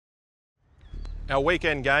Our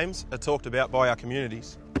weekend games are talked about by our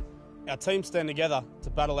communities. Our teams stand together to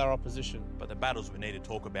battle our opposition. But the battles we need to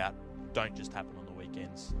talk about don't just happen on the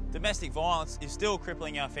weekends. Domestic violence is still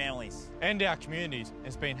crippling our families. And our communities.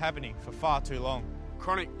 It's been happening for far too long.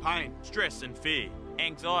 Chronic pain, Stress and fear.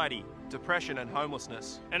 Anxiety. Depression and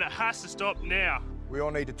homelessness. and it has to stop now. We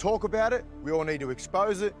all need to talk about it, we all need to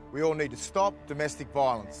expose it, we all need to stop domestic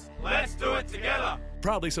violence. Let's do it together.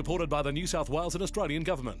 Proudly supported by the New South Wales and Australian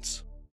governments.